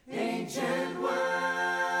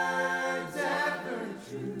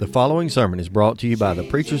The following sermon is brought to you by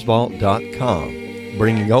thepreachersvault.com,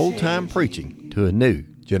 bringing old-time preaching to a new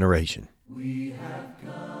generation. We have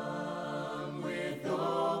come with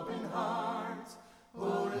open hearts,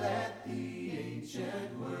 oh let the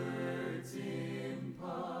ancient words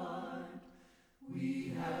impart.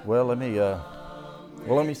 Well, let me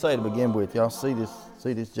say to begin with, y'all see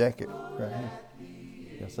this jacket right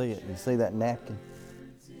here? Y'all see it? You see that napkin?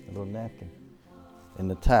 A little napkin. And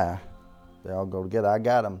the tie. They all go together. I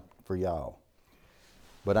got them for y'all.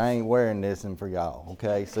 But I ain't wearing this one for y'all,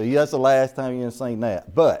 okay? So that's the last time you're going to see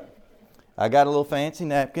that. But I got a little fancy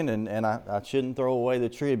napkin, and I shouldn't throw away the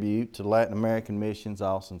tribute to Latin American missions.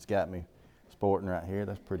 Austin's got me sporting right here.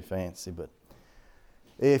 That's pretty fancy. But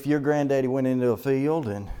if your granddaddy went into a field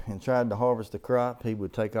and tried to harvest a crop, he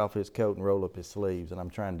would take off his coat and roll up his sleeves, and I'm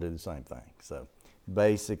trying to do the same thing. So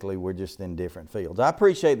basically, we're just in different fields. I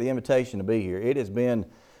appreciate the invitation to be here. It has been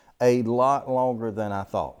a lot longer than I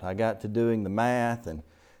thought. I got to doing the math and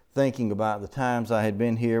thinking about the times I had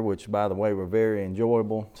been here, which, by the way, were very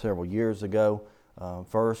enjoyable several years ago.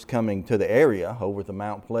 First coming to the area over at the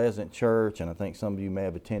Mount Pleasant Church, and I think some of you may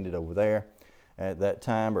have attended over there at that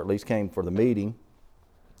time, or at least came for the meeting.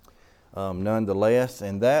 Nonetheless,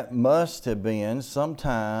 and that must have been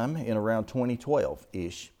sometime in around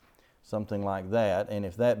 2012-ish, something like that. And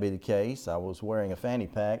if that be the case, I was wearing a fanny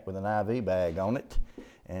pack with an IV bag on it,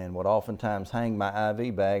 and would oftentimes hang my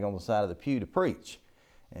IV bag on the side of the pew to preach.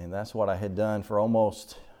 And that's what I had done for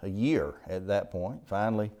almost a year at that point.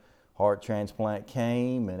 Finally, heart transplant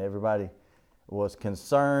came, and everybody was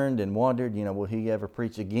concerned and wondered, will he ever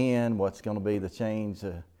preach again? What's going to be the change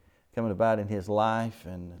coming about in his life?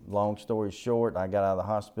 And long story short, I got out of the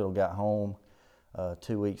hospital, got home.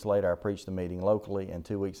 2 weeks later, I preached a meeting locally, and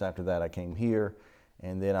 2 weeks after that, I came here.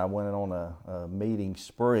 And then I went on a meeting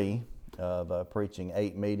spree of preaching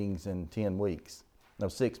 8 meetings in 10 weeks. No,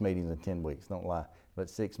 6 meetings in 10 weeks, don't lie, but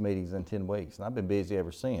 6 meetings in 10 weeks. And I've been busy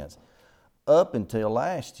ever since, up until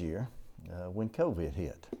last year when COVID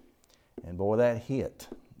hit. And boy, that hit.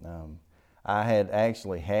 I had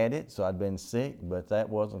actually had it, so I'd been sick, but that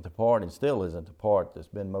wasn't the part, and still isn't the part that's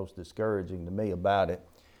been most discouraging to me about it.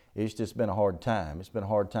 It's just been a hard time. It's been a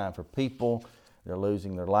hard time for people. They're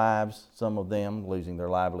losing their lives, some of them losing their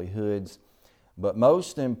livelihoods. But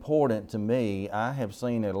most important to me, I have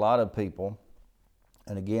seen a lot of people,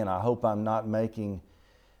 and again, I hope I'm not making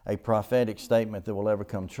a prophetic statement that will ever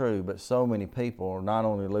come true, but so many people are not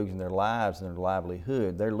only losing their lives and their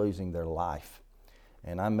livelihood, they're losing their life.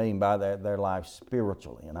 And I mean by that, their life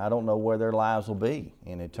spiritually. And I don't know where their lives will be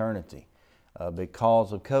in eternity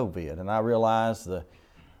because of COVID. And I realize the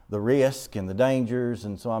risk and the dangers,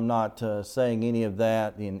 and so I'm not saying any of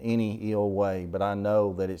that in any ill way, but I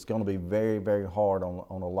know that it's going to be very, very hard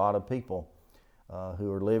on a lot of people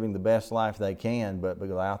who are living the best life they can, but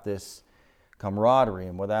without this camaraderie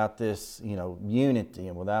and without this unity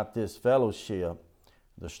and without this fellowship,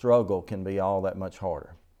 the struggle can be all that much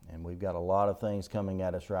harder. And we've got a lot of things coming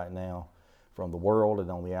at us right now from the world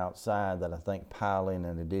and on the outside that I think pile in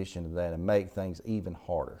addition to that and make things even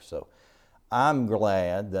harder. So I'm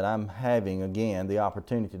glad that I'm having, again, the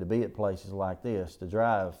opportunity to be at places like this, to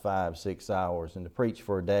drive 5-6 hours and to preach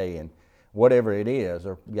for a day and whatever it is,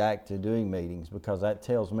 or back to doing meetings, because that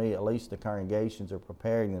tells me at least the congregations are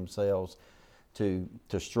preparing themselves to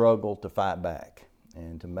struggle, to fight back,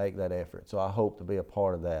 and to make that effort. So I hope to be a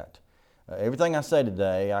part of that. Everything I say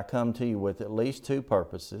today, I come to you with at least 2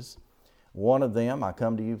 purposes. One of them, I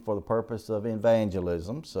come to you for the purpose of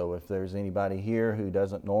evangelism. So if there's anybody here who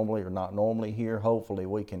doesn't normally or not normally here, hopefully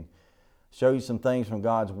we can show you some things from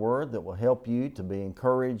God's Word that will help you to be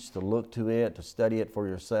encouraged, to look to it, to study it for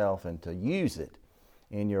yourself, and to use it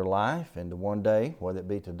in your life, and to one day, whether it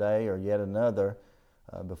be today or yet another,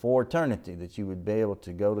 before eternity, that you would be able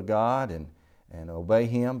to go to God and obey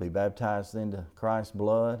Him, be baptized into Christ's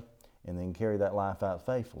blood, and then carry that life out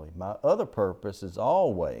faithfully. My other purpose is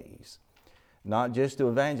always not just to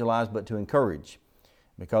evangelize, but to encourage.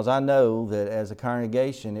 Because I know that as a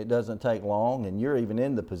congregation, it doesn't take long, and you're even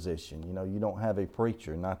in the position. You don't have a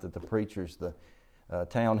preacher. Not that the preacher's the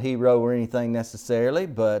town hero or anything necessarily,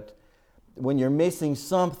 but when you're missing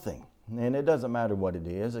something, and it doesn't matter what it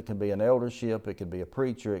is, it could be an eldership, it could be a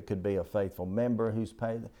preacher, it could be a faithful member who's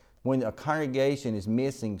paid. When a congregation is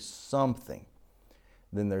missing something,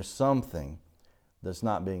 then there's something that's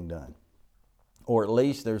not being done. Or at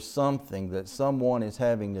least there's something that someone is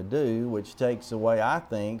having to do which takes away, I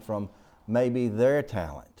think, from maybe their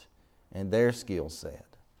talent and their skill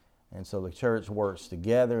set. And so the church works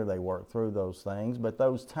together, they work through those things, but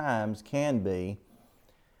those times can be,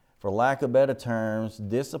 for lack of better terms,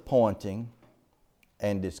 disappointing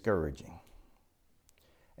and discouraging.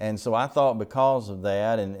 And so I thought because of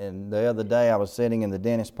that, and the other day I was sitting in the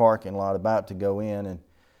dentist parking lot about to go in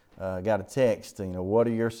and got a text, what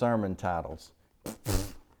are your sermon titles?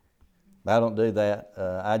 I don't do that.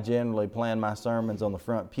 I generally plan my sermons on the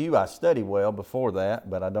front pew. I study well before that,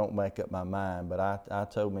 but I don't make up my mind. But I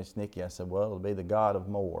told Miss Nikki, I said, well, it'll be the God of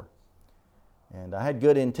more. And I had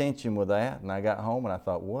good intention with that, and I got home and I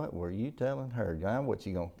thought, what were you telling her, John? What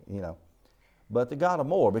you going, But the God of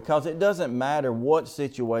more, because it doesn't matter what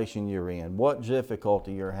situation you're in, what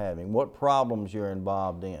difficulty you're having, what problems you're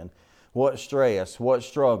involved in, what stress, what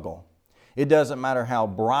struggle. It doesn't matter how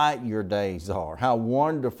bright your days are, how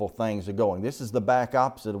wonderful things are going. This is the back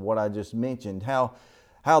opposite of what I just mentioned, how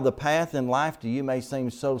the path in life to you may seem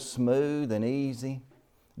so smooth and easy.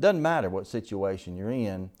 It doesn't matter what situation you're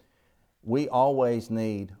in. We always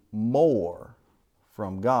need more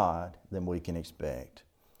from God than we can expect.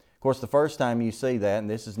 Of course, the first time you see that, and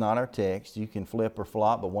this is not our text, you can flip or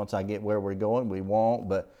flop, but once I get where we're going, we won't.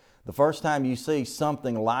 But the first time you see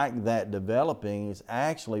something like that developing is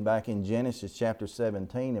actually back in Genesis chapter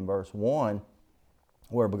 17 and verse 1,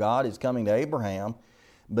 where God is coming to Abraham,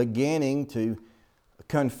 beginning to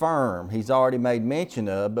confirm, he's already made mention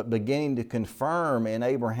of, but beginning to confirm in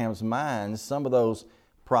Abraham's mind some of those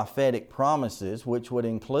prophetic promises, which would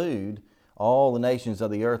include all the nations of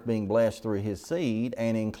the earth being blessed through his seed,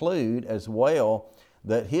 and include as well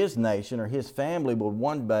that his nation or his family would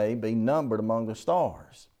one day be numbered among the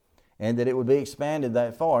stars, and that it would be expanded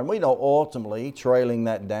that far. And we know ultimately, trailing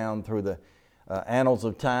that down through the annals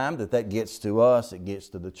of time, that gets to us, it gets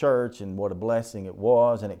to the church, and what a blessing it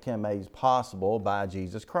was, and it came made possible by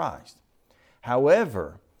Jesus Christ.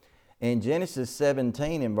 However, in Genesis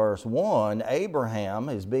 17 and verse 1, Abraham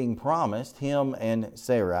is being promised, him and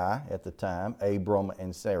Sarai at the time, Abram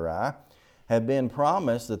and Sarai, have been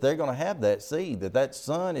promised that they're going to have that seed, that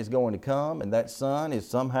son is going to come, and that son is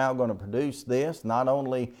somehow going to produce this, not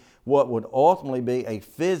only what would ultimately be a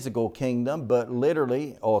physical kingdom, but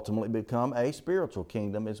literally ultimately become a spiritual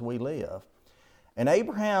kingdom as we live. And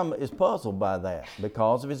Abraham is puzzled by that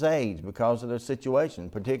because of his age, because of their situation,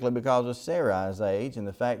 particularly because of Sarai's age and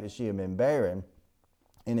the fact that she had been barren.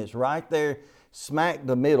 And it's right there, smack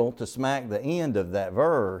the middle to smack the end of that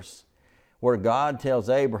verse, where God tells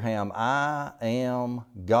Abraham, I am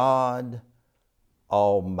God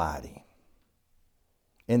Almighty.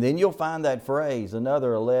 And then you'll find that phrase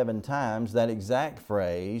another 11 times, that exact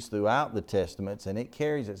phrase throughout the Testaments, and it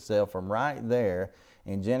carries itself from right there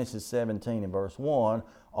in Genesis 17 and verse 1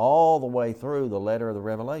 all the way through the letter of the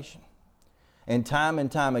Revelation. And time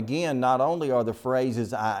again, not only are the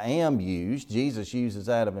phrases I am used, Jesus uses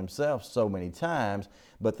that of himself so many times,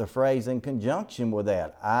 but the phrase in conjunction with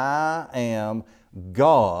that, I am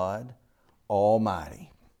God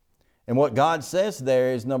Almighty. And what God says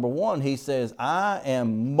there is, number one, he says, I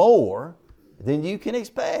am more than you can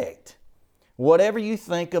expect. Whatever you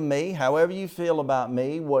think of me, however you feel about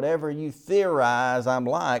me, whatever you theorize I'm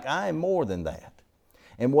like, I am more than that.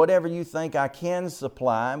 And whatever you think I can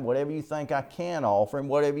supply, and whatever you think I can offer, and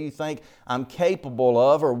whatever you think I'm capable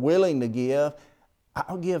of or willing to give,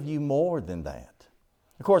 I'll give you more than that.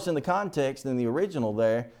 Of course, in the context, in the original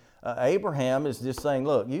there, Abraham is just saying,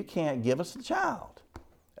 look, you can't give us a child.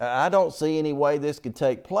 I don't see any way this could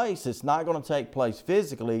take place. It's not going to take place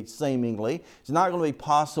physically, seemingly. It's not going to be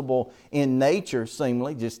possible in nature,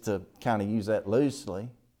 seemingly, just to kind of use that loosely.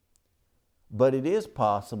 But it is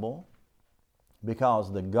possible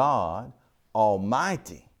because the God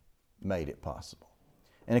Almighty made it possible.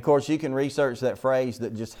 And of course, you can research that phrase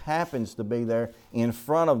that just happens to be there in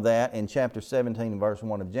front of that in chapter 17 and verse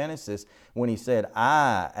 1 of Genesis when he said,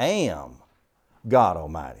 I am God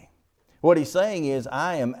Almighty. What he's saying is,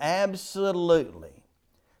 I am absolutely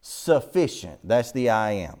sufficient. That's the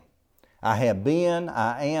I am. I have been,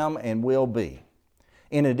 I am, and will be.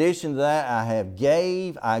 In addition to that, I have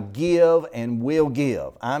gave, I give, and will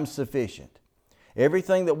give. I'm sufficient.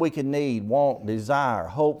 Everything that we can need, want, desire,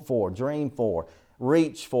 hope for, dream for,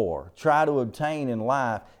 reach for, try to obtain in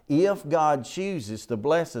life, if God chooses to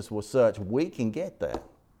bless us with such, we can get that.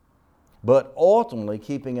 But ultimately,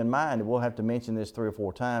 keeping in mind, and we'll have to mention this 3 or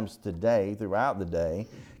 4 times today, throughout the day,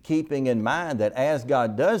 keeping in mind that as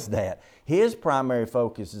God does that, his primary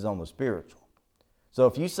focus is on the spiritual. So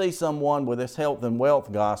if you see someone with this health and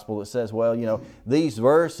wealth gospel that says, well, these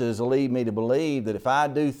verses lead me to believe that if I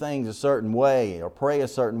do things a certain way, or pray a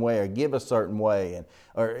certain way, or give a certain way,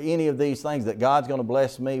 or any of these things, that God's going to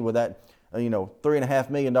bless me with that, $3.5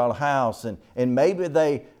 million house, and maybe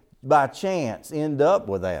they by chance end up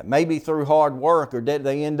with that. Maybe through hard work or did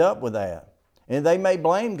they end up with that. And they may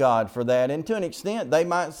blame God for that. And to an extent, they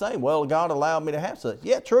might say, well, God allowed me to have such.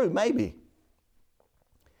 Yeah, true, maybe.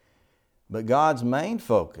 But God's main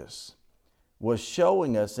focus was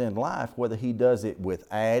showing us in life, whether He does it with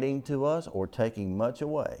adding to us or taking much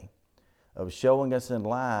away, of showing us in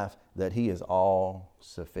life that He is all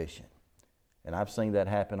sufficient. And I've seen that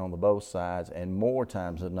happen on the both sides, and more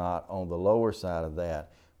times than not on the lower side of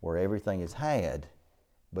that, where everything is had,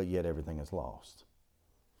 but yet everything is lost.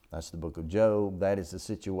 That's the book of Job. That is the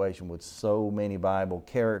situation with so many Bible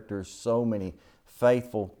characters, so many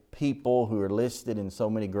faithful people who are listed in so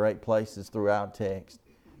many great places throughout text.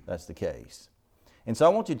 That's the case. And so I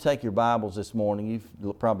want you to take your Bibles this morning.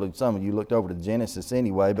 Probably some of you looked over to Genesis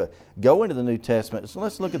anyway, but go into the New Testament. So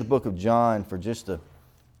let's look at the book of John for just 3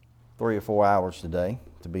 or 4 hours today,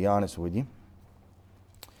 to be honest with you.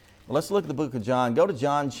 Well, let's look at the book of John. Go to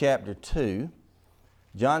John chapter 2.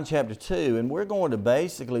 John chapter 2, and we're going to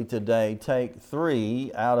basically today take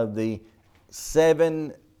 3 out of the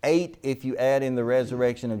 7, 8 if you add in the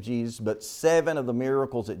resurrection of Jesus, but 7 of the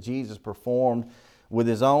miracles that Jesus performed with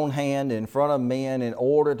His own hand in front of men in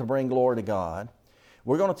order to bring glory to God.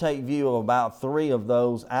 We're going to take view of about 3 of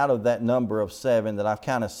those out of that number of 7 that I've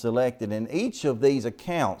kind of selected. And each of these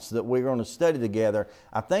accounts that we're going to study together,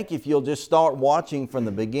 I think if you'll just start watching from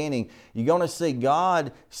the beginning, you're going to see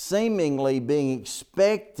God seemingly being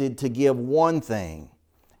expected to give one thing,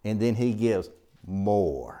 and then He gives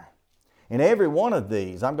more. In every one of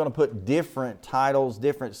these, I'm going to put different titles,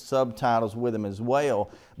 different subtitles with them as well.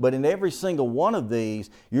 But in every single one of these,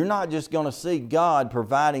 you're not just going to see God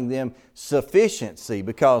providing them sufficiency,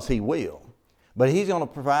 because He will. But He's going to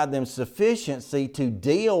provide them sufficiency to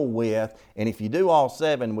deal with, and if you do all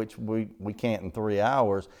 7, which we can't in 3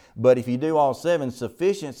 hours, but if you do all 7,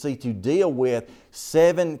 sufficiency to deal with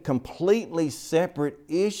 7 completely separate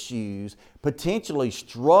issues, potentially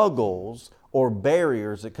struggles, or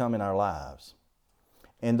barriers that come in our lives.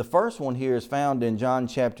 And the first one here is found in John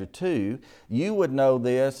chapter 2. You would know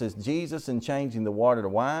this as Jesus in changing the water to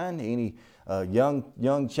wine. Any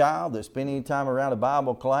young child that spent any time around a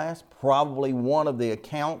Bible class, probably one of the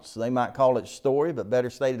accounts, they might call it story, but better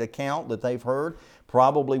stated account that they've heard.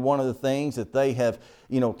 Probably one of the things that they have,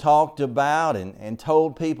 talked about and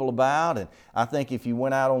told people about. And I think if you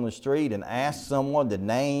went out on the street and asked someone to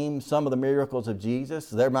name some of the miracles of Jesus,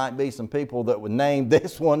 there might be some people that would name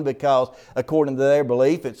this one because according to their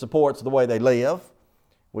belief, it supports the way they live,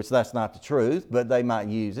 which that's not the truth, but they might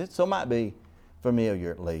use it. So it might be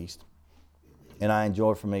familiar at least. And I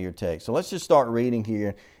enjoy familiar text. So let's just start reading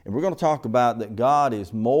here. And we're going to talk about that God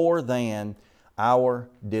is more than our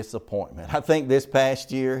disappointment. I think this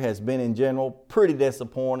past year has been in general pretty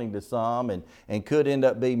disappointing to some and could end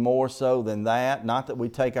up being more so than that. Not that we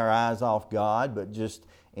take our eyes off God, but just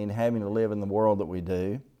in having to live in the world that we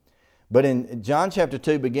do. But in John chapter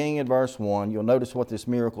 2, beginning in verse 1, you'll notice what this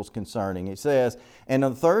miracle is concerning. It says, "And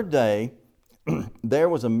on the third day there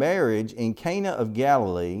was a marriage in Cana of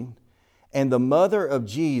Galilee, and the mother of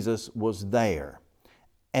Jesus was there.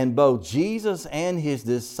 And both Jesus and His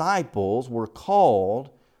disciples were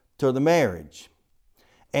called to the marriage.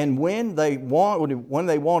 And when they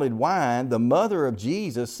wanted wine, the mother of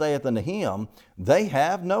Jesus saith unto Him, They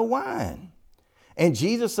have no wine. And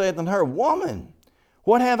Jesus saith unto her, Woman,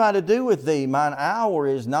 what have I to do with thee? Mine hour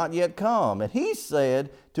is not yet come. And He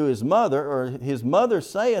said to His mother, or His mother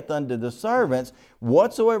saith unto the servants,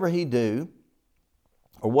 Whatsoever He do,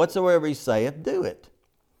 or whatsoever He saith, do it.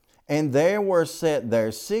 And there were set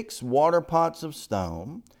there 6 water pots of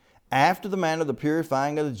stone, after the manner of the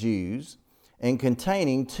purifying of the Jews, and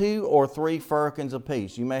containing 2 or 3 firkins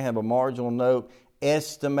apiece." You may have a marginal note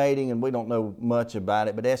estimating, and we don't know much about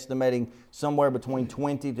it, but estimating somewhere between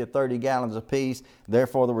 20 to 30 gallons apiece.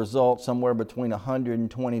 Therefore, the result somewhere between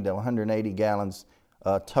 120 to 180 gallons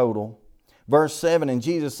total. Verse 7, "And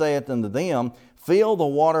Jesus saith unto them, Fill the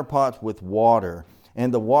water pots with water.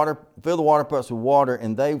 And fill the water pots with water,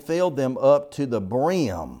 and they filled them up to the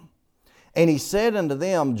brim. And He said unto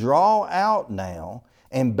them, Draw out now,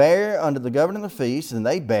 and bear unto the governor of the feast, and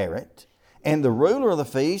they bare it. And the ruler of the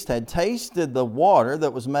feast had tasted the water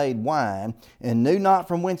that was made wine, and knew not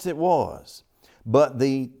from whence it was. But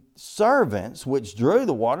the servants which drew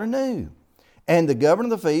the water knew. And the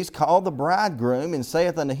governor of the feast called the bridegroom, and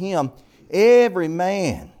saith unto him, Every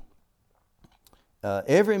man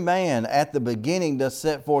at the beginning does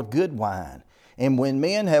set forth good wine, and when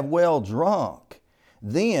men have well drunk,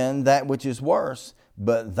 then that which is worse.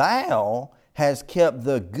 But thou hast kept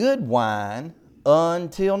the good wine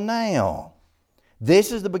until now.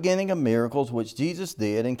 This is the beginning of miracles which Jesus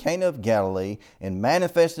did in Cana of Galilee, and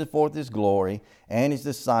manifested forth His glory, and His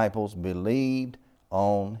disciples believed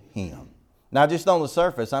on Him." Now, just on the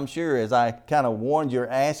surface, I'm sure as I kind of warned you or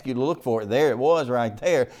asked you to look for it, there it was right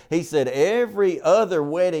there. He said every other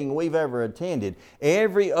wedding we've ever attended,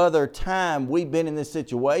 every other time we've been in this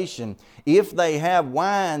situation, if they have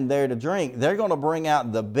wine there to drink, they're going to bring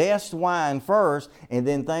out the best wine first, and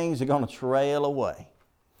then things are going to trail away.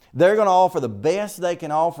 They're going to offer the best they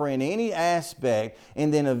can offer in any aspect,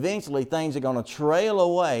 and then eventually things are going to trail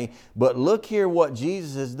away. But look here what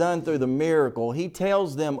Jesus has done through the miracle. He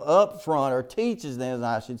tells them up front, or teaches them,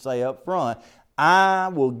 I should say up front, I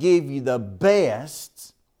will give you the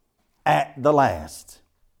best at the last.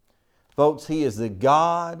 Folks, He is the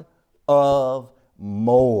God of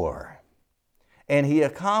more. And He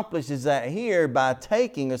accomplishes that here by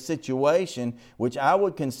taking a situation which I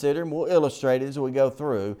would consider, and we'll illustrate it as we go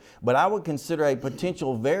through, but I would consider a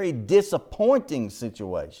potential very disappointing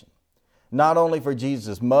situation. Not only for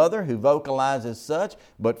Jesus' mother, who vocalizes such,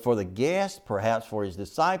 but for the guests, perhaps for His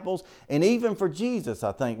disciples, and even for Jesus,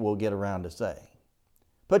 I think we'll get around to say.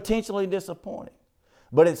 Potentially disappointing.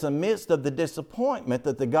 But it's amidst of the disappointment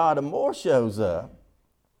that the God of more shows up,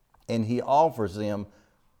 and He offers them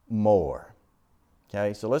more.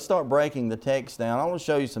 Okay, so let's start breaking the text down. I want to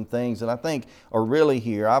show you some things that I think are really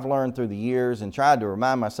here. I've learned through the years and tried to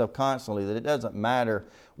remind myself constantly that it doesn't matter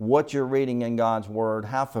what you're reading in God's Word,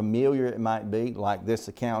 how familiar it might be, like this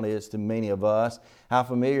account is to many of us, how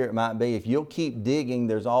familiar it might be. If you'll keep digging,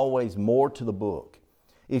 there's always more to the book.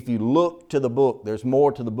 If you look to the book, there's more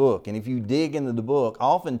to the book. And if you dig into the book,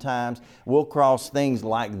 oftentimes we'll cross things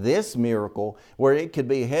like this miracle where it could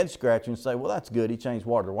be a head scratcher and say, well, that's good, He changed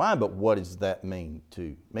water to wine, but what does that mean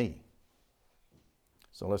to me?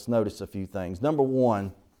 So let's notice a few things. Number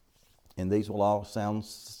one, and these will all sound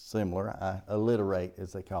similar, I alliterate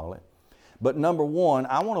as they call it. But number one,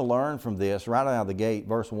 I want to learn from this right out of the gate,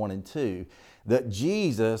 verse 1 and 2, that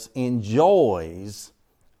Jesus enjoys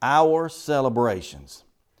our celebrations.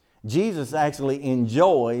 Jesus actually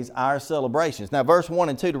enjoys our celebrations. Now, verse 1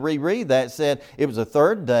 and 2, to reread that, said, it was the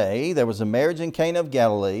third day. There was a marriage in Cana of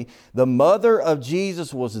Galilee. The mother of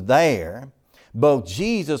Jesus was there. Both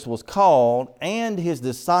Jesus was called and His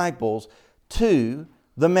disciples to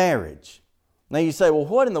the marriage. Now you say, well,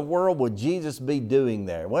 what in the world would Jesus be doing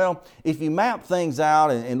there? Well, if you map things out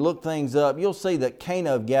and look things up, you'll see that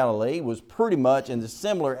Cana of Galilee was pretty much in the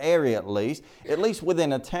similar area at least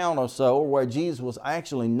within a town or so, where Jesus was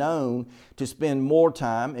actually known to spend more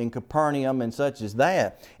time in Capernaum and such as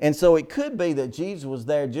that. And so it could be that Jesus was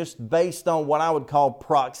there just based on what I would call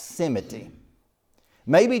proximity.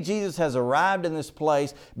 Maybe Jesus has arrived in this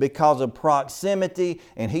place because of proximity,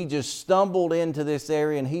 and He just stumbled into this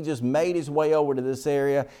area, and He just made His way over to this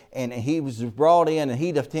area, and He was brought in, and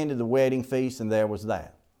He'd attended the wedding feast, and there was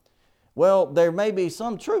that. Well, there may be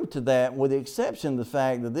some truth to that, with the exception of the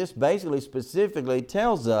fact that this basically specifically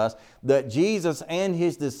tells us that Jesus and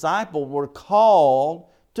His disciples were called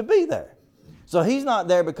to be there. So He's not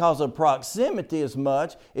there because of proximity as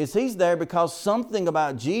much as He's there because something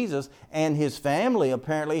about Jesus and His family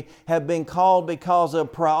apparently have been called because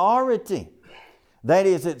of priority. That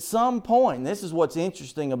is, at some point, and this is what's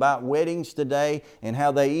interesting about weddings today and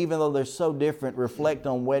how they, even though they're so different, reflect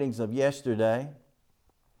on weddings of yesterday.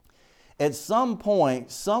 At some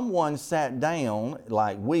point, someone sat down,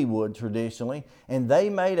 like we would traditionally, and they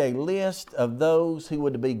made a list of those who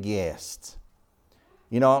would be guests.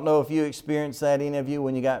 You know, I don't know if you experienced that, any of you,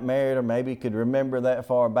 when you got married, or maybe could remember that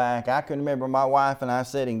far back. I can remember my wife and I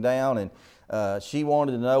sitting down, and she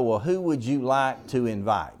wanted to know, well, who would you like to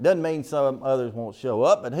invite? Doesn't mean some others won't show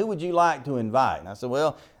up, but who would you like to invite? And I said,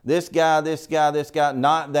 well, this guy,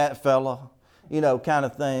 not that fella, you know, kind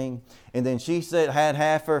of thing. And then she said, had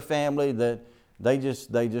half her family that they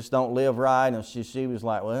just don't live right. And she was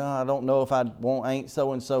like, well, I don't know if I'd want Aunt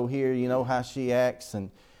so-and-so here, you know, how she acts.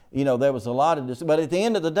 And you know, there was a lot of this. But at the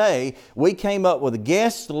end of the day, we came up with a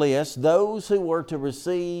guest list, those who were to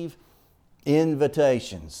receive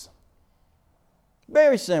invitations.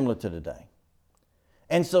 Very similar to today.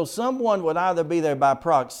 And so someone would either be there by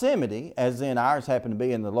proximity, as in ours happened to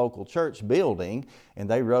be in the local church building, and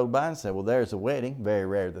they rode by and said, well, there's a wedding. Very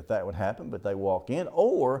rare that would happen, but they walk in.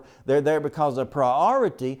 Or they're there because of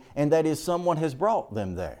priority, and that is someone has brought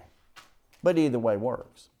them there. But either way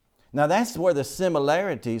works. Now that's where the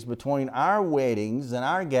similarities between our weddings and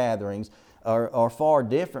our gatherings are far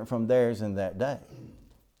different from theirs in that day.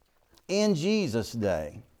 In Jesus'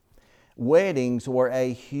 day, weddings were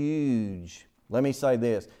a huge, let me say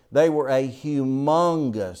this, they were a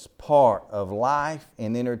humongous part of life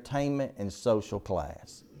and entertainment and social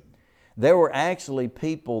class. There were actually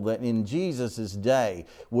people that in Jesus' day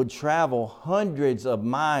would travel hundreds of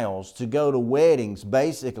miles to go to weddings,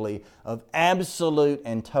 basically, of absolute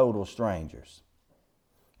and total strangers.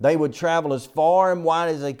 They would travel as far and wide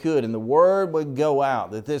as they could, and the word would go out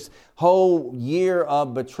that this whole year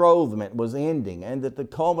of betrothment was ending and that the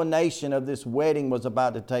culmination of this wedding was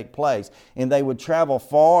about to take place. And they would travel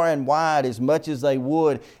far and wide as much as they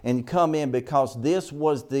would and come in, because this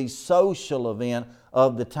was the social event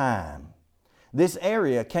of the time. This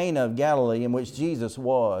area, Cana of Galilee, in which Jesus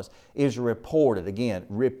was, is reported. Again,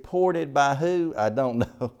 reported by who? I don't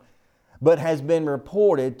know. But has been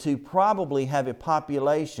reported to probably have a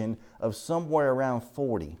population of somewhere around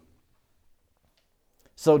 40.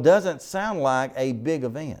 So it doesn't sound like a big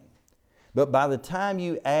event. But by the time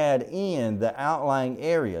you add in the outlying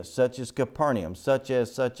areas, such as Capernaum, such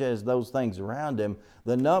as those things around him,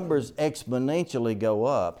 the numbers exponentially go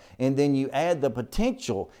up. And then you add the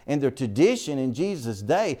potential and the tradition in Jesus'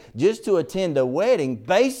 day just to attend a wedding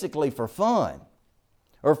basically for fun,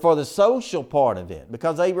 or for the social part of it,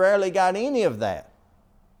 because they rarely got any of that.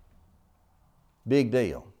 Big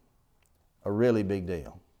deal. A really big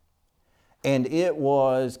deal. And it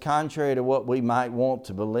was, contrary to what we might want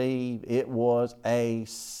to believe, it was a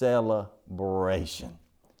celebration.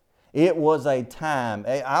 It was a time,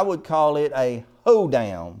 I would call it a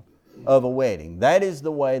hoedown of a wedding. That is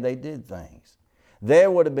the way they did things.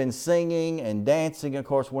 There would have been singing and dancing. Of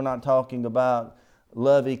course, we're not talking about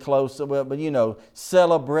lovey, close, but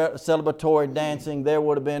celebratory dancing. There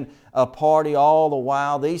would have been a party all the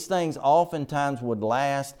while. These things oftentimes would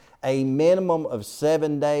last a minimum of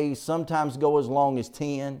 7 days, sometimes go as long as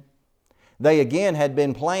 10. They again had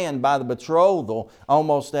been planned by the betrothal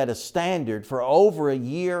almost at a standard for over a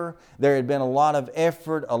year. There had been a lot of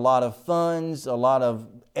effort, a lot of funds, a lot of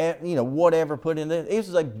whatever put in there. It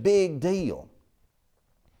was a big deal.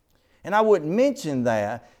 And I wouldn't mention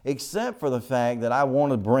that except for the fact that I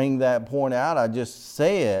want to bring that point out. I just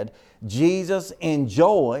said Jesus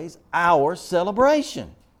enjoys our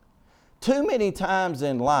celebration. Too many times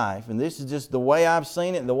in life, and this is just the way I've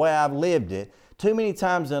seen it and the way I've lived it, too many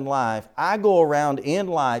times in life, I go around in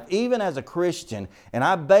life, even as a Christian, and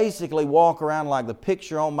I basically walk around like the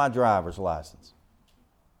picture on my driver's license.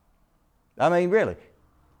 I mean, really.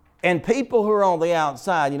 And people who are on the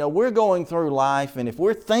outside, we're going through life, and if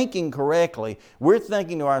we're thinking correctly, we're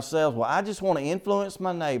thinking to ourselves, well, I just want to influence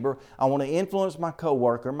my neighbor. I want to influence my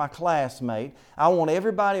coworker, my classmate. I want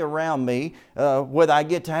everybody around me, whether I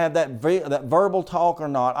get to have that verbal talk or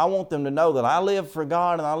not, I want them to know that I live for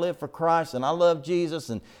God and I live for Christ and I love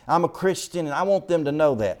Jesus and I'm a Christian, and I want them to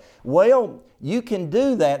know that. Well, you can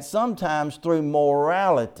do that sometimes through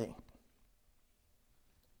morality.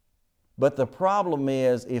 But the problem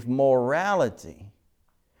is, if morality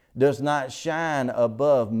does not shine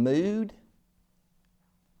above mood,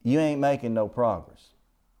 you ain't making no progress.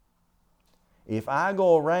 If I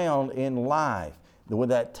go around in life with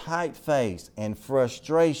that tight face and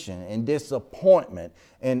frustration and disappointment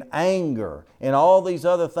and anger and all these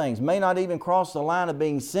other things, may not even cross the line of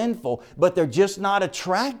being sinful, but they're just not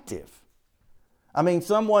attractive. I mean,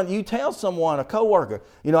 you tell someone, a coworker,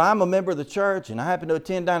 I'm a member of the church and I happen to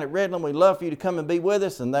attend down at Redland. We'd love for you to come and be with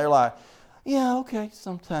us. And they're like, yeah, okay,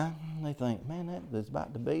 sometime. And they think, man, that's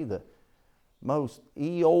about to be the most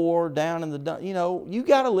Eeyore down in the, you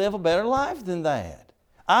got to live a better life than that.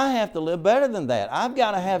 I have to live better than that. I've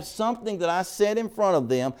got to have something that I set in front of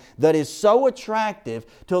them that is so attractive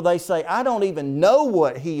till they say, I don't even know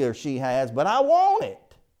what he or she has, but I want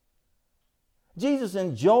it. Jesus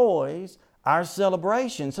enjoys our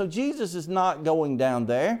celebration. So Jesus is not going down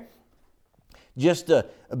there just to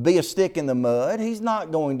be a stick in the mud. He's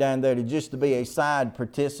not going down there to be a side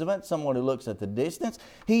participant, someone who looks at the distance.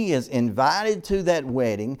 He is invited to that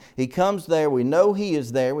wedding. He comes there. We know he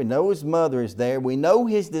is there. We know his mother is there. We know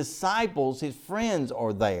his disciples, his friends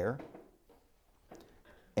are there.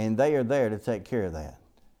 And they are there to take care of that.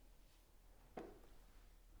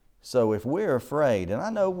 So if we're afraid, and I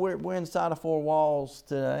know we're inside of four walls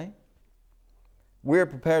today, we're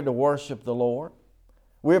prepared to worship the Lord.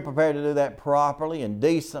 We're prepared to do that properly and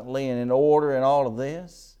decently and in order and all of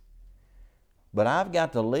this. But I've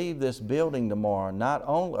got to leave this building tomorrow,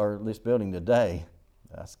 or this building today.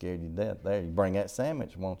 I scared you to death there. You bring that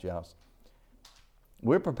sandwich, won't you?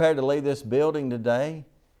 We're prepared to leave this building today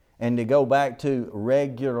and to go back to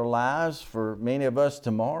regular lives for many of us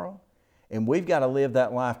tomorrow. And we've got to live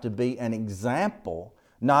that life to be an example,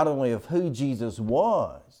 not only of who Jesus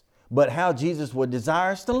was, but how Jesus would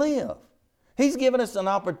desire us to live. He's given us an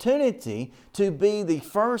opportunity to be the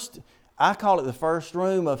first, I call it the first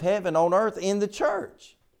room of heaven on earth in the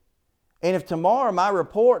church. And if tomorrow my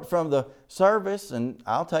report from the service, and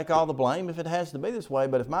I'll take all the blame if it has to be this way,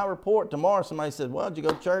 but if my report tomorrow, somebody says, well, did you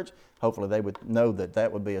go to church? Hopefully they would know that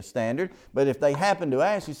that would be a standard. But if they happen to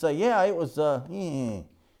ask you, say, yeah, it was,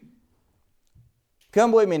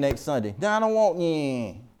 Come with me next Sunday. No, I don't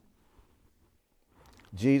want,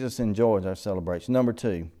 Jesus enjoys our celebration. Number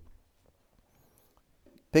 2.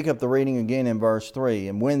 Pick up the reading again in verse 3.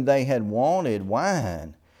 And when they had wanted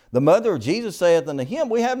wine, the mother of Jesus saith unto him,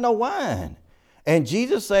 we have no wine. And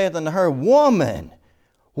Jesus saith unto her, woman,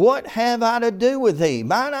 what have I to do with thee?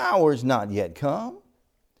 Mine hour is not yet come.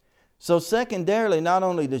 So secondarily, not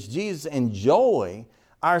only does Jesus enjoy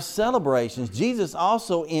our celebrations, Jesus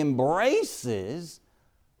also embraces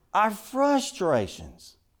our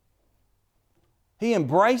frustrations. He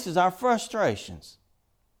embraces our frustrations.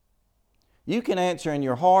 You can answer in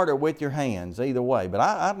your heart or with your hands, either way, but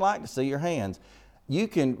I'd like to see your hands. You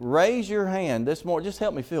can raise your hand this morning. Just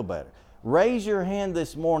help me feel better. Raise your hand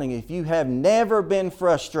this morning if you have never been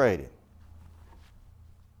frustrated.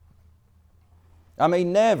 I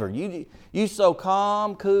mean, never. You so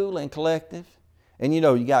calm, cool, and collective. And you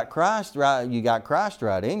got Christ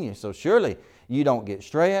right in you. So surely you don't get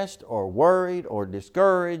stressed or worried or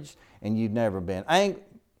discouraged, and you've never been angry.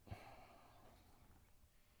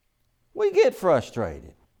 We get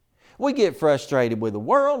frustrated. We get frustrated with the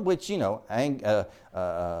world, which, what did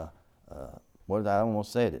I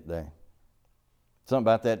almost said it there. Something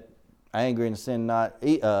about that angry and sin not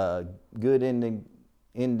good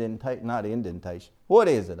indentation, not indentation. What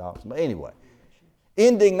is it, Austin? But anyway,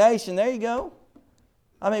 indignation, there you go.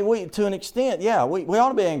 I mean, to an extent, we ought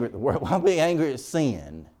to be angry at the world. We ought to be angry at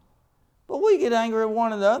sin. But we get angry at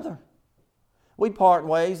one another. We part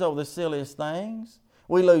ways over the silliest things.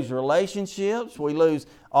 We lose relationships. We lose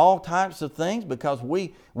all types of things because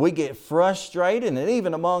we get frustrated. And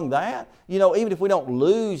even among that, even if we don't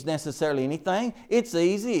lose necessarily anything, it's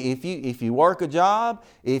easy. If you work a job,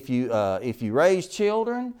 if you raise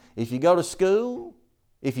children, if you go to school,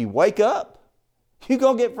 if you wake up, you're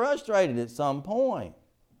going to get frustrated at some point.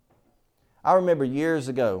 I remember years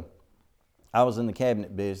ago, I was in the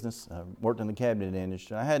cabinet business, worked in the cabinet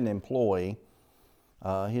industry. I had an employee.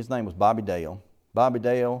 His name was Bobby Dale. Bobby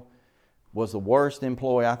Dale was the worst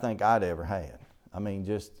employee I think I'd ever had. I mean,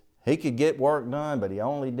 he could get work done, but he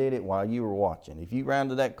only did it while you were watching. If you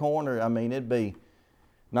rounded that corner, I mean, it'd be,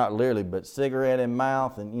 not literally, but cigarette in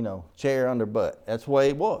mouth and, chair under butt. That's the way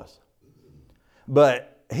it was.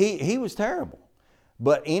 But he was terrible.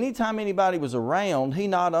 But anytime anybody was around, he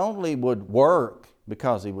not only would work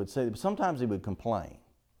because he would say, but sometimes he would complain.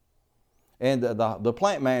 And the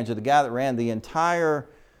plant manager, the guy that ran the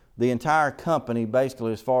entire company,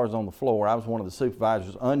 basically as far as on the floor, I was one of the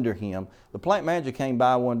supervisors under him. The plant manager came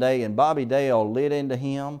by one day and Bobby Dale lit into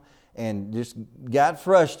him and just got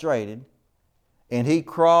frustrated. And he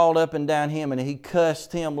crawled up and down him and he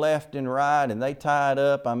cussed him left and right and they tied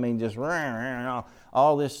up, just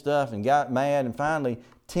all this stuff and got mad. And finally,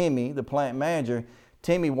 Timmy, the plant manager,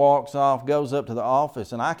 Timmy walks off, goes up to the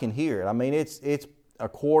office and I can hear it. I mean, it's a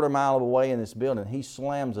quarter mile away in this building. He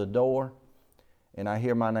slams a door. And I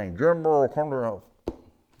hear my name, Jim Murrell, come to.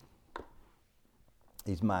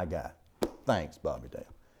 He's my guy. Thanks, Bobby Dale.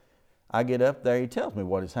 I get up there, he tells me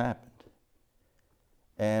what has happened.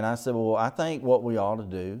 And I said, well, I think what we ought to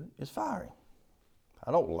do is fire him.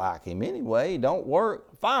 I don't like him anyway. He don't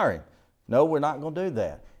work. Fire him. No, we're not going to do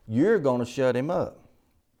that. You're going to shut him up.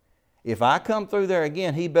 If I come through there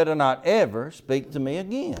again, he better not ever speak to me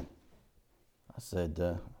again. I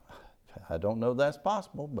said, I don't know if that's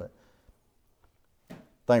possible, but I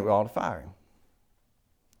think we ought to fire him.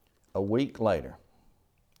 A week later,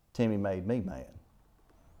 Timmy made me mad.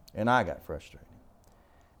 And I got frustrated.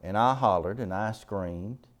 And I hollered and I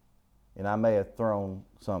screamed. And I may have thrown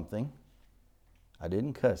something. I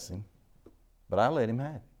didn't cuss him. But I let him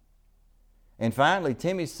have it. And finally,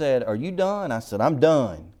 Timmy said, are you done? I said, I'm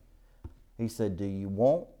done. He said, do you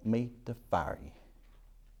want me to fire you?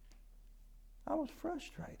 I was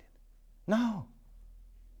frustrated. No.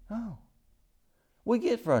 We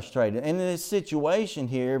get frustrated. And in this situation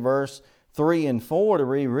here, verse 3 and 4, to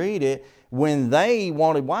reread it, when they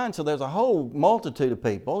wanted wine, so there's a whole multitude of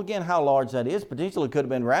people. Again, how large that is, potentially could have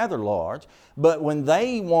been rather large. But when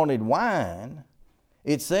they wanted wine,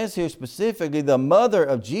 it says here specifically, the mother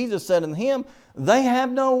of Jesus said unto him, they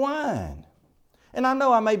have no wine. And I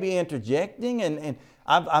know I may be interjecting, and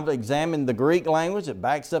I've examined the Greek language that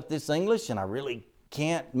backs up this English, and I really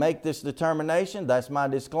can't make this determination. That's my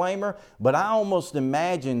disclaimer. But I almost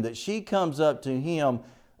imagine that she comes up to him.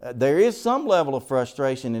 There is some level of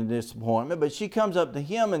frustration and disappointment, but she comes up to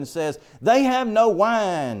him and says, they have no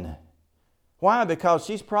wine. Why? Because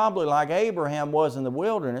she's probably like Abraham was in the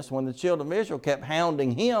wilderness when the children of Israel kept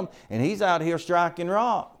hounding him and he's out here striking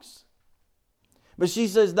rocks. But she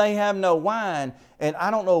says they have no wine, and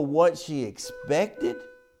I don't know what she expected,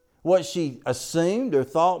 what she assumed or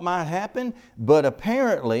thought might happen, but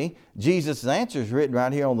apparently Jesus' answer is written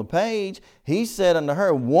right here on the page. He said unto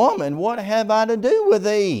her, Woman, what have I to do with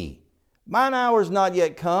thee? Mine hour is not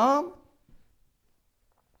yet come.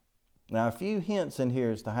 Now a few hints in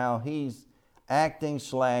here as to how he's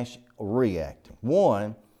acting/reacting.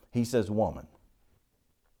 One, he says woman.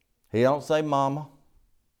 He don't say mama.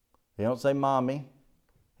 He don't say mommy.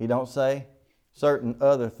 He don't say certain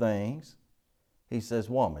other things. He says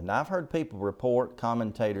woman. Now I've heard people report,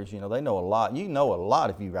 commentators, they know a lot. You know a lot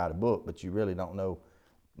if you write a book, but you really don't know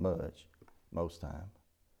much most time.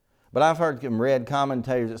 But I've heard read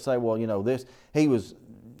commentators that say, well, he was,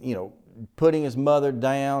 putting his mother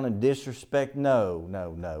down and disrespect. No.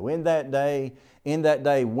 In that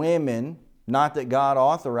day, women, not that God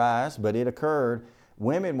authorized, but it occurred,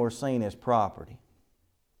 women were seen as property.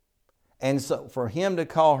 And so for him to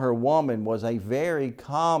call her woman was a very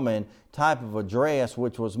common type of address,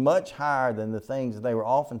 which was much higher than the things that they were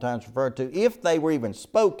oftentimes referred to, if they were even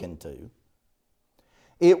spoken to.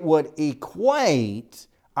 It would equate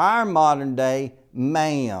our modern day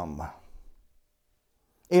ma'am.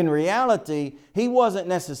 In reality, he wasn't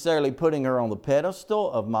necessarily putting her on the pedestal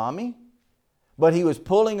of mommy, but he was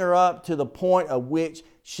pulling her up to the point of which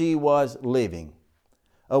she was living,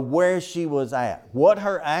 of where she was at, what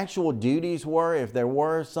her actual duties were, if there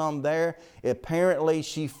were some there. Apparently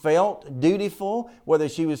she felt dutiful, whether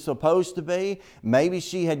she was supposed to be. Maybe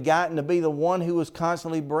she had gotten to be the one who was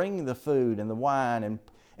constantly bringing the food and the wine and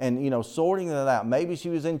sorting that out. Maybe she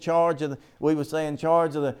was in charge of the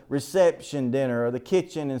reception dinner or the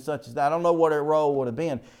kitchen and such as that. I don't know what her role would have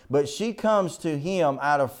been. But she comes to him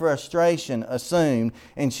out of frustration, assumed,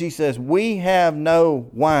 and she says, we have no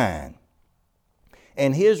wine.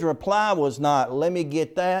 And his reply was not, let me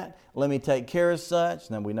get that, let me take care of such.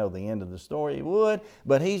 Now we know the end of the story, he would.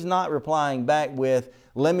 But he's not replying back with,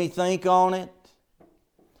 let me think on it.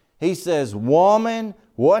 He says, woman,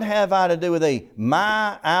 what have I to do with thee?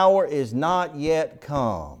 My hour is not yet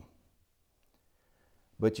come.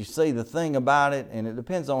 But you see, the thing about it, and it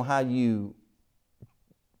depends on how you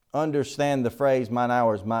understand the phrase, mine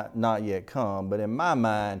hour is not yet come. But in my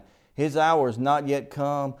mind, his hour is not yet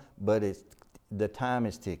come, but the time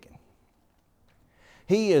is ticking.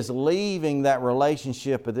 He is leaving that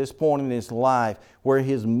relationship at this point in his life where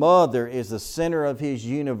his mother is the center of his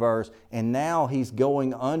universe, and now he's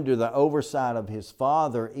going under the oversight of his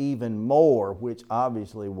father even more, which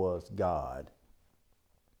obviously was God.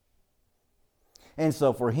 And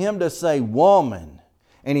so for him to say woman,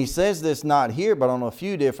 and he says this not here but on a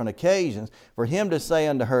few different occasions, for him to say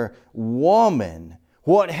unto her, woman,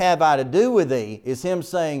 what have I to do with thee, is him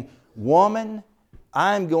saying, woman,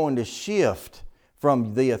 I'm going to shift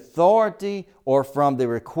from the authority or from the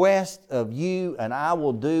request of you, and I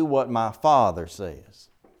will do what my Father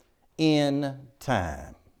says in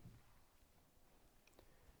time.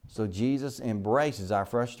 So Jesus embraces our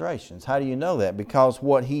frustrations. How do you know that? Because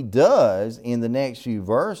what he does in the next few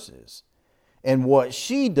verses and what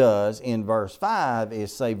she does in verse 5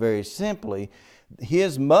 is say very simply,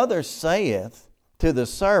 his mother saith to the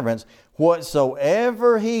servants,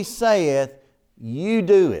 whatsoever he saith, you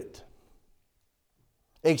do it.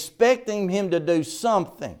 Expecting him to do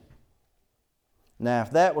something. Now,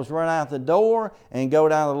 if that was run out the door and go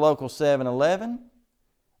down to the local 7-Eleven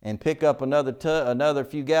and pick up another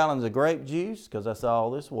few gallons of grape juice, because that's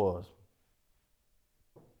all this was.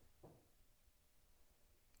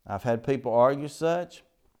 I've had people argue such.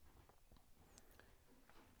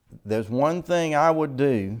 There's one thing I would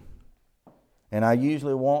do, and I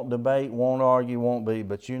usually won't debate, won't argue, won't be,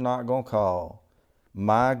 but you're not going to call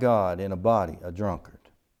my God in a body a drunkard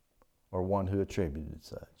or one who attributed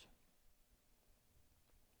such.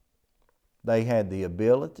 They had the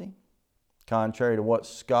ability, contrary to what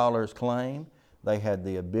scholars claim, they had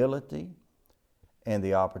the ability and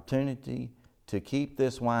the opportunity to keep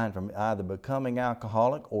this wine from either becoming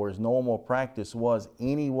alcoholic, or as normal practice was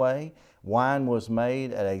anyway, wine was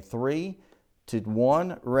made at a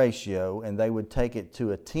 3-to-1 ratio, and they would take it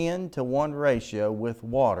to a 10-to-1 ratio with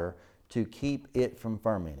water to keep it from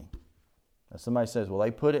fermenting. Now somebody says, well,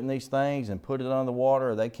 they put it in these things and put it under the water,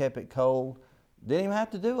 or they kept it cold. Didn't even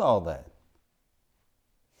have to do all that.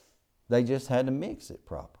 They just had to mix it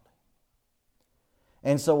properly.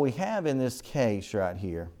 And so we have in this case right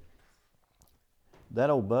here, that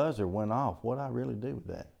old buzzer went off. What do I really do with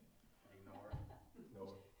that?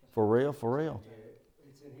 For real? For real?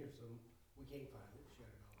 It's in here, so we can't find it. Shut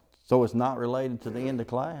it off. So it's not related to the end of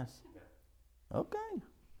class? Okay.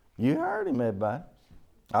 You heard him, everybody.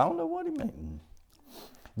 I don't know what he meant.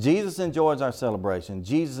 Jesus enjoys our celebration.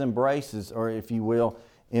 Jesus embraces, or if you will,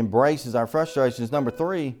 embraces our frustrations. Number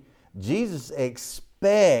 3, Jesus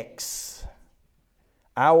expects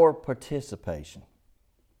our participation.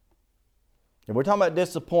 If we're talking about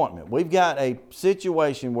disappointment, we've got a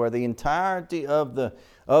situation where the entirety of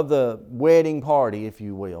the wedding party, if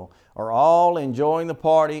you will, are all enjoying the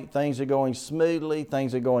party. Things are going smoothly.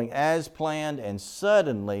 Things are going as planned. And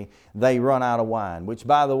suddenly they run out of wine. Which,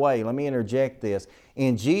 by the way, let me interject this.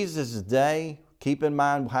 In Jesus' day, keep in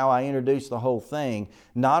mind how I introduced the whole thing.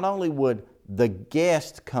 Not only would the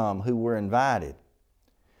guests come who were invited,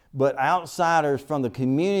 but outsiders from the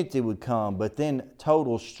community would come, but then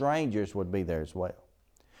total strangers would be there as well.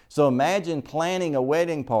 So imagine planning a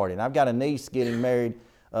wedding party. And I've got a niece getting married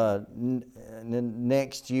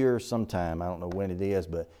next year sometime. I don't know when it is,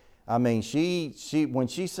 but I mean, she when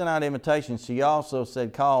she sent out invitations, she also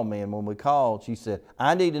said, call me. And when we called, she said,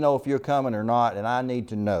 I need to know if you're coming or not, and I need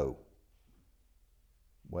to know.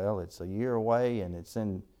 Well, it's a year away, and it's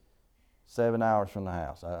in 7 hours from the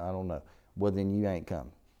house. I don't know. Well, then you ain't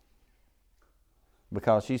coming.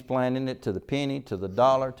 Because she's planning it to the penny, to the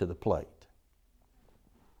dollar, to the plate.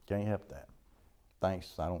 Can't help that.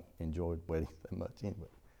 Thanks, I don't enjoy weddings that much anyway.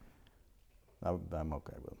 I'm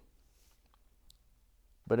okay with them.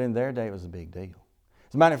 But in their day, it was a big deal.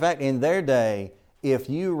 As a matter of fact, in their day, if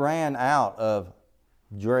you ran out of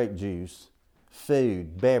grape juice,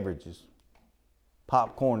 food, beverages,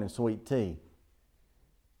 popcorn and sweet tea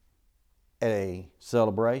at a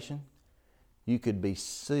celebration, you could be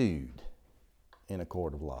sued in a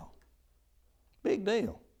court of law. Big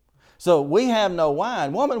deal. So we have no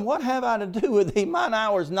wine. Woman, what have I to do with thee? Mine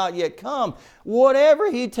hour is not yet come.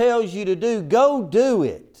 Whatever he tells you to do, go do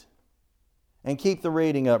it. And keep the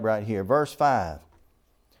reading up right here. Verse 5.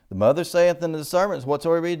 The mother saith unto the servants,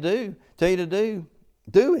 whatsoever he tell you to do,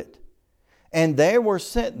 do it. And there were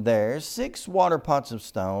set there 6 water pots of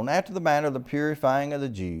stone, after the manner of the purifying of the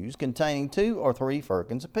Jews, containing 2 or 3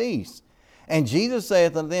 firkins apiece. And Jesus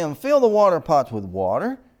saith unto them, fill the water pots with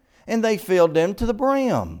water. And they filled them to the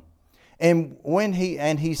brim. And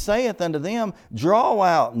he saith unto them, draw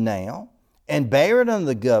out now, and bear it unto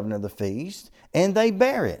the governor of the feast. And they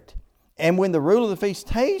bear it. And when the ruler of the feast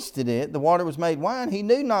tasted it, the water was made wine. He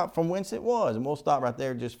knew not from whence it was. And we'll stop right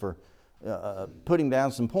there just for putting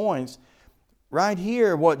down some points. Right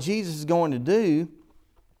here, what Jesus is going to do,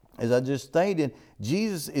 as I just stated,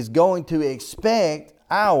 Jesus is going to expect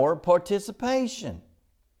our participation.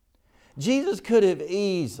 Jesus could have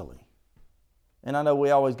easily, and I know we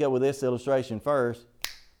always go with this illustration first,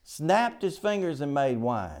 snapped his fingers and made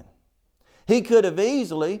wine. He could have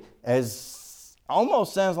easily, as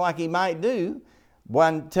almost sounds like he might do,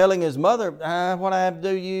 when telling his mother, what I have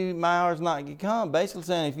to do, my hour's not yet come. Basically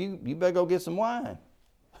saying, if you better go get some wine.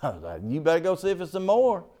 You better go see if it's some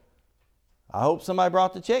more. I hope somebody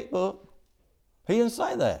brought the checkbook. He didn't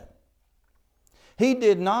say that. He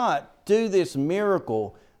did not do this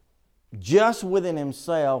miracle just within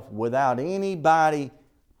himself without anybody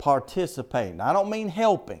participating. I don't mean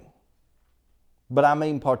helping, but I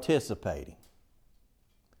mean participating.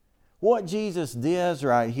 What Jesus does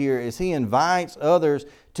right here is he invites others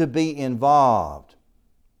to be involved.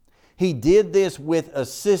 He did this with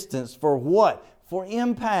assistance for what? For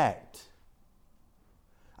impact.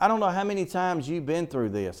 I don't know how many times you've been through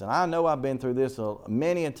this, and I know I've been through this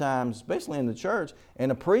many a times, especially in the church,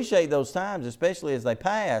 and appreciate those times, especially as they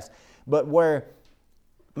pass. But where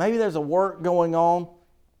maybe there's a work going on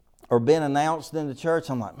or been announced in the church,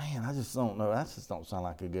 I'm like, man, I just don't know. That just don't sound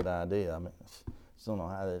like a good idea. I mean, I just don't know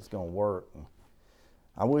how that's going to work.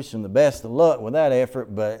 I wish them the best of luck with that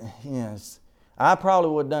effort, but yes, I probably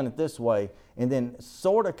would have done it this way. And then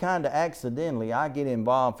sort of kind of accidentally, I get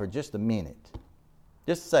involved for just a minute.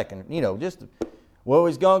 Just a second, well,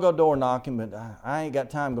 he's going to go door knocking, but I ain't got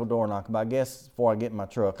time to go door knocking. But I guess before I get in my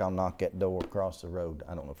truck, I'll knock that door across the road.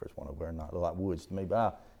 I don't know if there's one over there or not. It looks like woods to me,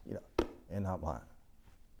 but and I'm like,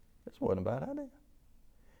 this wasn't a bad idea.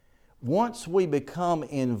 Once we become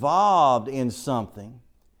involved in something,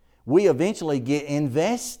 we eventually get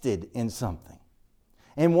invested in something.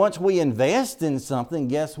 And once we invest in something,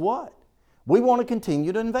 guess what? We want to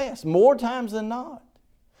continue to invest more times than not.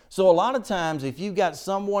 So a lot of times if you've got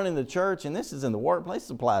someone in the church, and this is in the workplace,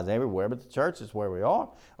 it applies everywhere, but the church is where we are,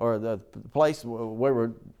 or the place where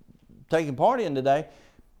we're taking part in today.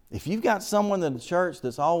 If you've got someone in the church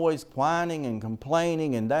that's always whining and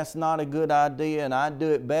complaining and that's not a good idea and I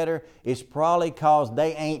do it better, it's probably because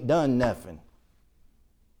they ain't done nothing.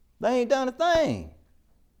 They ain't done a thing.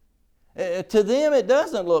 To them, it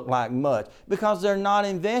doesn't look like much because they're not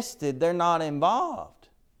invested, they're not involved.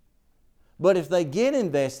 But if they get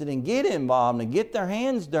invested and get involved and get their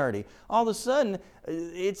hands dirty, all of a sudden,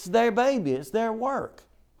 it's their baby, it's their work.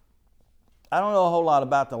 I don't know a whole lot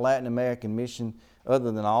about the Latin American mission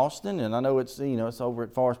other than Austin, and I know it's over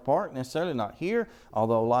at Forest Park, necessarily not here,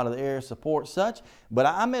 although a lot of the area supports such. But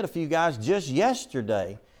I met a few guys just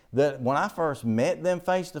yesterday that when I first met them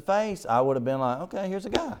face to face, I would have been like, okay, here's a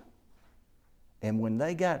guy. And when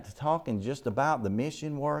they got to talking just about the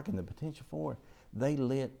mission work and the potential for it, they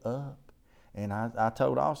lit up. And I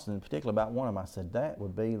told Austin in particular about one of them. I said, that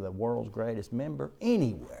would be the world's greatest member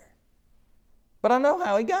anywhere. But I know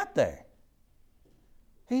how he got there.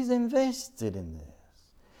 He's invested in this.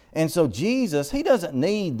 And so Jesus, He doesn't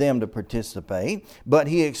need them to participate, but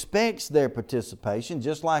He expects their participation,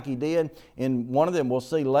 just like He did in one of them we'll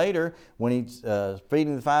see later when He's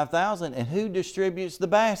feeding the 5,000. And who distributes the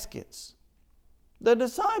baskets? The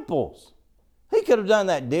disciples. He could have done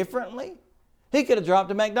that differently. He could have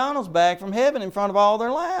dropped a McDonald's bag from heaven in front of all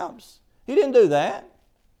their laps. He didn't do that.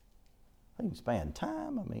 He can spend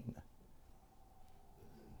time.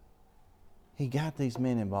 He got these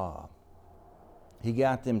men involved. He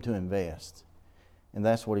got them to invest. And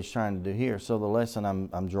that's what He's trying to do here. So the lesson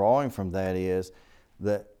I'm drawing from that is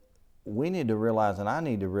that we need to realize, and I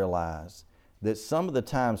need to realize, that some of the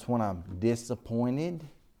times when I'm disappointed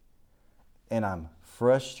and I'm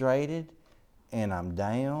frustrated and I'm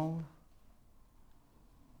down,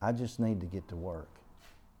 I just need to get to work.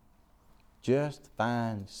 Just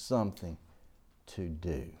find something to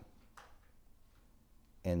do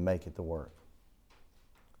and make it the work.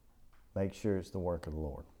 Make sure it's the work of the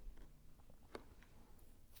Lord.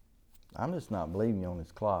 I'm just not believing you on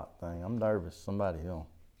this clock thing. I'm nervous. Somebody else.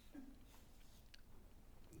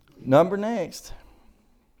 Number next.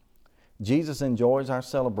 Jesus enjoys our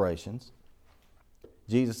celebrations.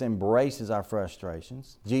 Jesus embraces our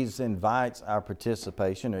frustrations. Jesus invites our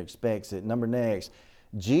participation or expects it. Number next,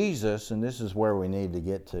 Jesus, and this is where we need to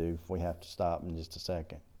get to if we have to stop in just a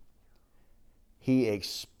second. He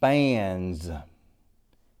expands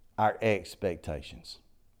our expectations.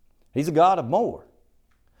 He's a God of more.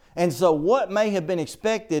 And so what may have been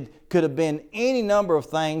expected could have been any number of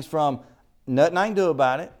things, from nothing I can do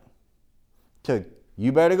about it, to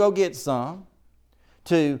you better go get some,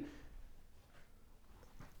 to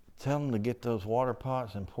tell them to get those water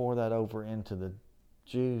pots and pour that over into the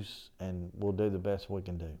juice and we'll do the best we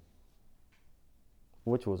can do.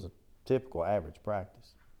 Which was a typical average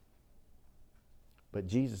practice. But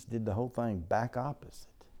Jesus did the whole thing back opposite.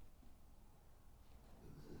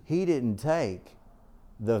 He didn't take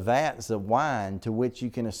the vats of wine to which you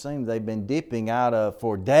can assume they've been dipping out of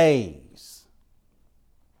for days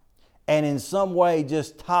and in some way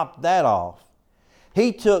just topped that off.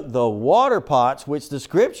 He took the water pots, which the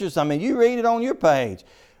Scriptures, you read it on your page,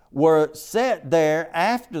 were set there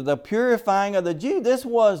after the purifying of the Jew. This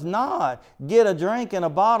was not get a drink in a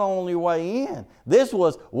bottle on your way in. This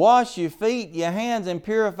was wash your feet, your hands, and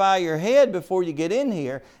purify your head before you get in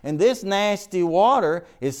here. And this nasty water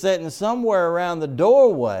is sitting somewhere around the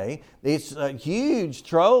doorway. It's a huge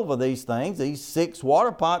trove of these things, these 6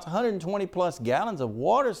 water pots, 120 plus gallons of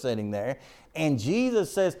water sitting there. And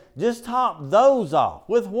Jesus says, just top those off.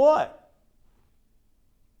 With what?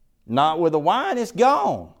 Not with the wine, it's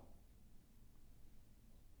gone.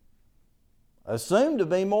 Assumed to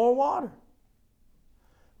be more water.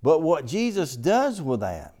 But what Jesus does with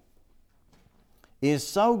that is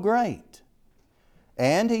so great.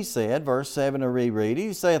 And He said, verse 7 to reread it,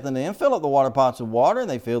 He saith unto them, fill up the water pots with water, and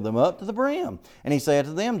they filled them up to the brim. And He said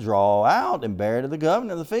to them, draw out and bear it to the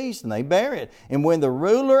governor of the feast, and they bear it. And when the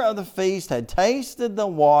ruler of the feast had tasted the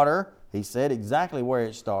water, He said exactly where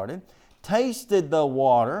it started, tasted the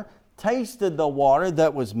water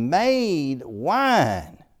that was made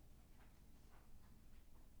wine,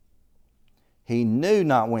 he knew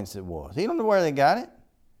not whence it was. He don't know where they got it.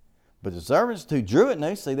 But the servants who drew it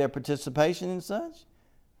knew, see their participation in such.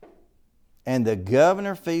 And the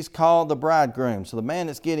governor feast called the bridegroom. So the man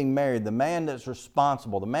that's getting married, the man that's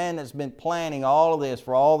responsible, the man that's been planning all of this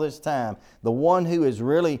for all this time, the one who is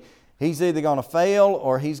really, he's either going to fail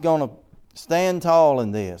or he's going to stand tall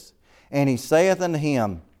in this. And he saith unto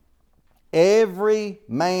him, every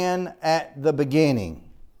man at the beginning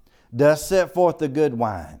does set forth the good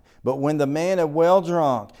wine. But when the men have well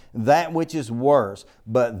drunk, that which is worse.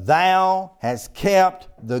 But thou hast kept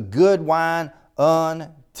the good wine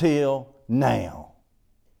until now.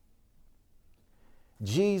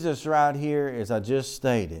 Jesus right here, as I just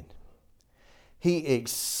stated, He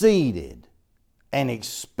exceeded and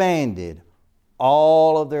expanded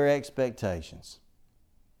all of their expectations.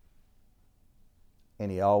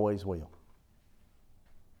 and He always will.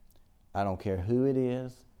 I don't care who it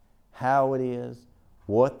is, how it is,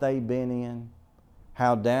 what they've been in,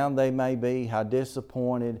 how down they may be, how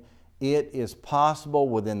disappointed. It is possible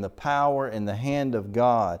within the power and the hand of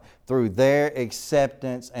God through their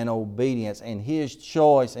acceptance and obedience and His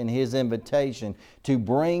choice and His invitation to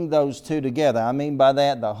bring those two together. I mean by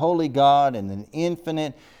that the holy God and an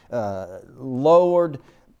infinite Lord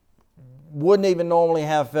wouldn't even normally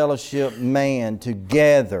have fellowship man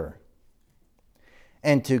together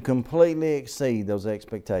and to completely exceed those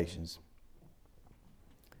expectations.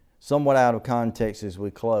 Somewhat out of context as we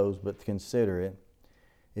close, but consider it.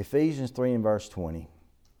 Ephesians 3 and verse 20.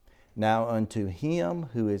 Now unto Him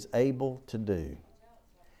who is able to do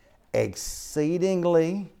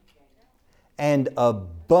exceedingly and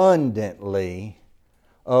abundantly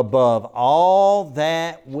above all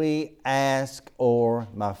that we ask or,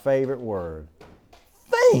 my favorite word,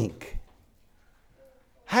 think.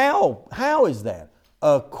 How is that?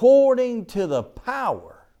 According to the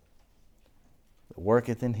power that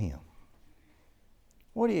worketh in Him.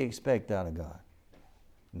 What do you expect out of God?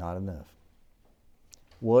 Not enough.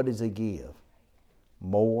 What does He give?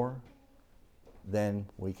 More than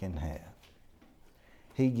we can have.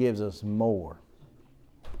 He gives us more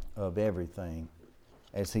of everything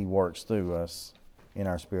as He works through us in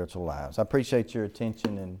our spiritual lives. I appreciate your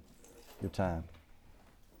attention and your time.